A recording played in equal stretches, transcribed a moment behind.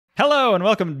Hello and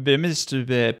welcome to Mr.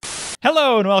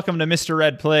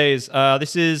 Red Plays.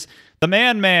 This is the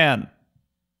Man.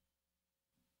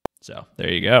 So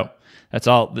there you go. That's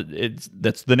all.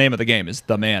 That's the name of the game. Is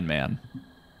the Man.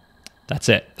 That's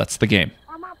it. That's the game.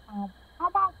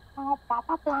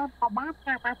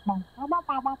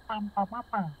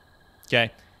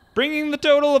 Okay, bringing the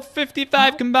total of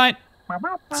 55 combined.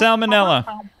 Salmonella.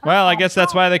 Well, I guess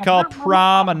that's why they call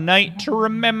prom a night to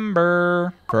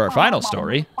remember. For our final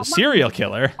story, the serial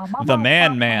killer, the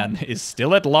Man, is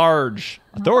still at large.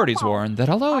 Authorities warn that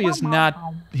although he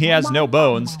has no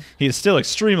bones, he is still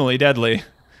extremely deadly.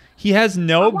 He has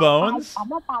no bones?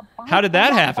 How did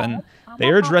that happen?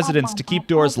 They urge residents to keep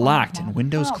doors locked and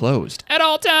windows closed at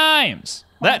all times.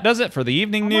 That does it for the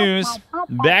evening news.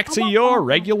 Back to your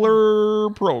regular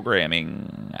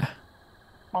programming.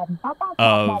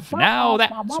 Of Now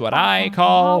That's What I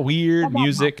Call Weird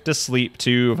Music to Sleep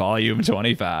To, Volume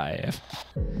 25.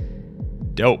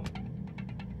 Dope.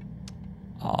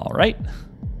 All right.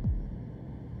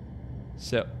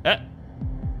 So,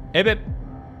 Ebip.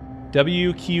 WQEASDS.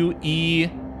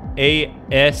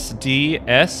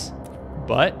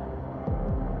 But.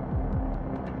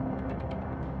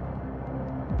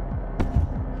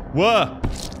 Whoa.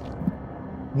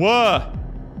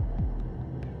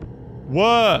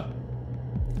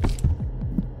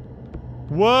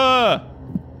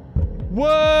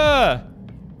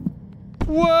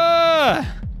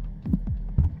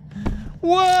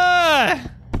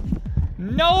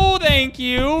 No, thank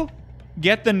you.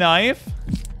 Get the knife.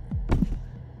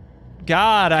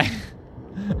 God,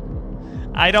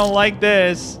 I don't like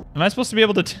this. Am I supposed to be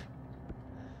able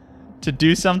to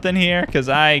do something here? Because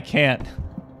I can't.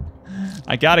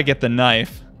 I gotta get the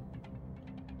knife.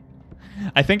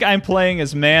 I think I'm playing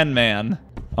as Man.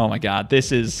 Oh my god,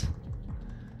 this is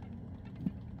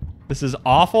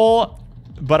awful,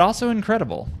 but also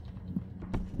incredible.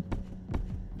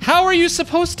 How are you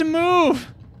supposed to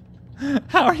move?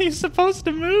 How are you supposed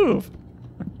to move?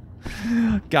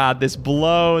 God, this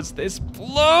blows. This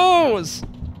blows.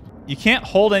 You can't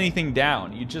hold anything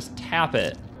down. You just tap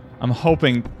it. I'm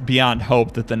hoping beyond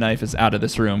hope that the knife is out of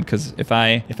this room, because if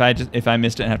I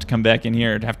missed it and have to come back in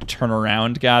here and have to turn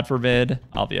around, God forbid,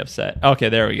 I'll be upset. Okay,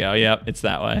 there we go. Yep, it's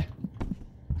that way.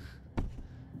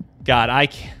 God, I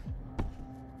can't.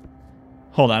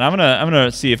 Hold on. I'm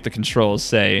gonna see if the controls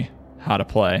say how to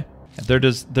play. There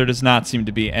does not seem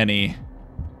to be any.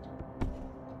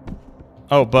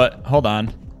 Oh, but hold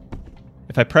on.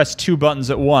 If I press 2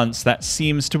 buttons at once, that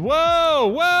seems to.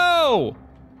 Whoa!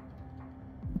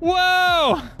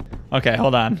 Okay,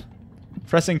 hold on.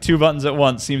 Pressing 2 buttons at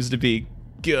once seems to be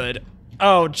good.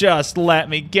 Oh, just let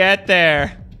me get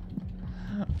there.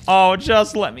 Oh,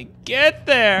 just let me get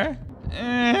there.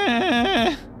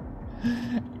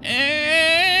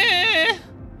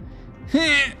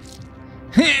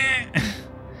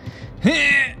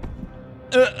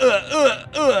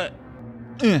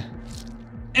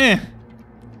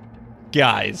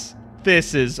 Guys,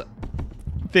 this is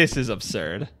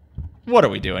absurd. What are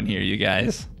we doing here, you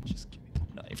guys? Just give me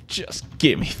the knife. Just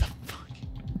give me the fucking...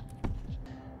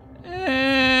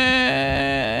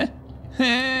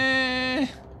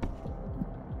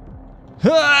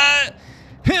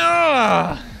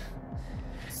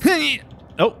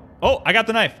 Oh, I got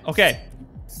the knife. Okay.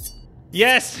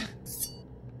 Yes.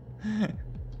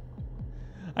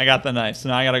 I got the knife, so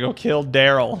now I gotta go kill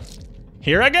Daryl.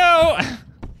 Here I go.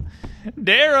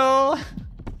 Daryl.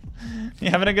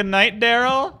 You having a good night,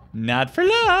 Daryl? Not for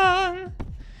long.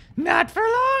 Not for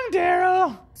long,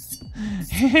 Daryl.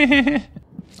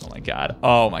 Oh my god.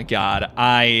 Oh my god.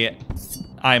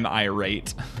 I'm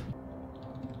irate.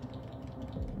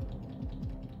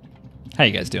 How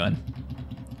you guys doing?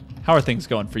 How are things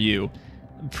going for you?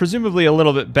 Presumably a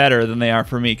little bit better than they are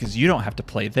for me, because you don't have to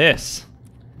play this.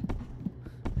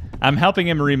 I'm helping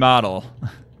him remodel.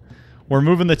 We're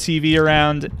moving the TV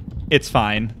around. It's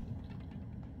fine.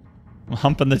 I'm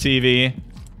humping the TV.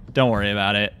 Don't worry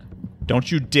about it.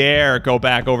 Don't you dare go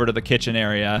back over to the kitchen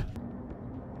area.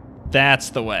 That's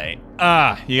the way.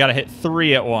 You gotta hit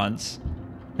 3 at once.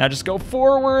 Now just go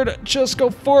forward. Just go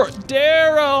forward.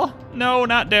 Daryl! No,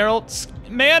 not Daryl.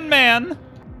 Man.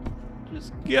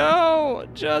 Just go.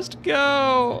 Just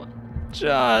go.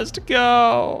 Just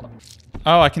go.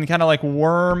 Oh, I can kind of like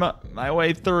worm my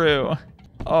way through.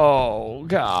 Oh,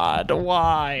 God.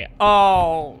 Why?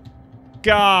 Oh,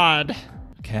 God.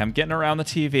 Okay, I'm getting around the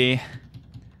TV.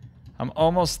 I'm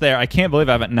almost there. I can't believe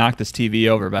I haven't knocked this TV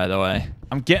over, by the way.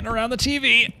 I'm getting around the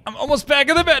TV. I'm almost back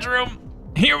in the bedroom.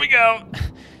 Here we go.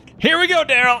 Here we go,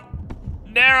 Daryl.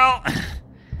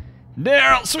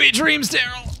 Daryl, sweet dreams,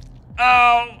 Daryl.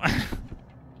 Oh.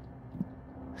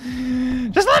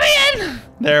 Just let me in!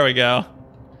 There we go.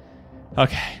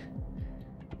 Okay.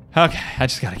 Okay, I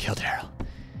just gotta kill Daryl.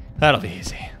 That'll be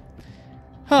easy.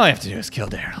 All I have to do is kill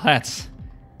Daryl.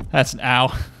 That's,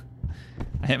 ow.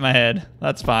 I hit my head.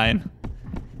 That's fine.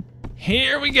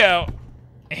 Here we go.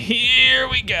 Here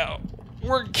we go.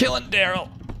 We're killing Daryl.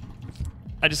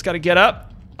 I just gotta get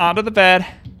up onto the bed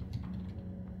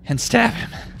and stab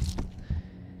him.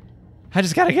 I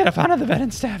just gotta get up onto the bed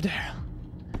and stab Daryl.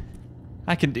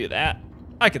 I can do that.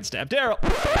 I can stab Daryl.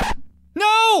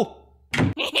 No!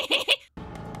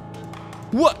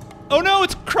 What? Oh no,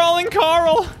 it's Crawling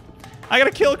Carl. I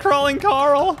gotta kill Crawling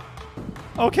Carl.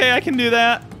 Okay, I can do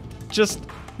that. Just,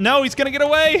 no, he's gonna get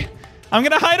away. I'm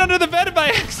gonna hide under the bed by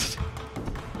accident.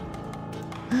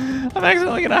 I'm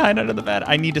accidentally gonna hide under the bed.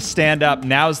 I need to stand up.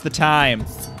 Now's the time.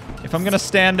 If I'm gonna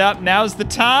stand up, now's the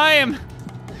time.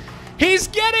 He's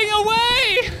getting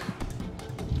away.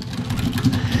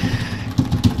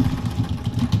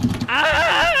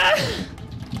 Ah!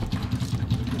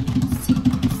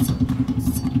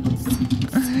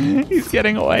 He's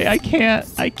getting away. I can't.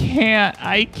 I can't.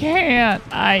 I can't.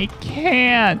 I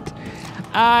can't.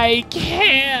 I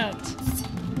can't.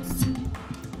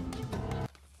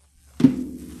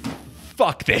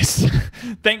 Fuck this.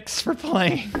 Thanks for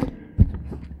playing.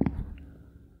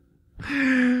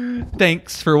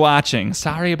 Thanks for watching.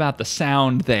 Sorry about the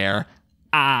sound there.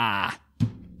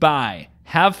 Bye.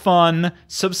 Have fun.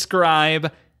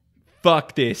 Subscribe.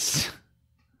 Fuck this.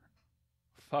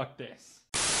 Fuck this.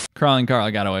 Crawling Carl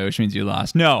got away, which means you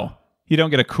lost. No, you don't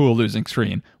get a cool losing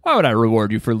screen. Why would I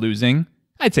reward you for losing?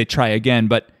 I'd say try again,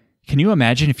 but can you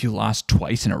imagine if you lost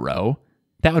twice in a row?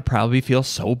 That would probably feel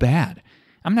so bad.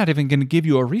 I'm not even going to give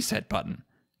you a reset button.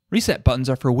 Reset buttons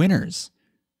are for winners.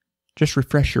 Just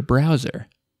refresh your browser.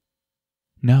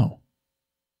 No.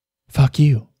 Fuck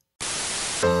you.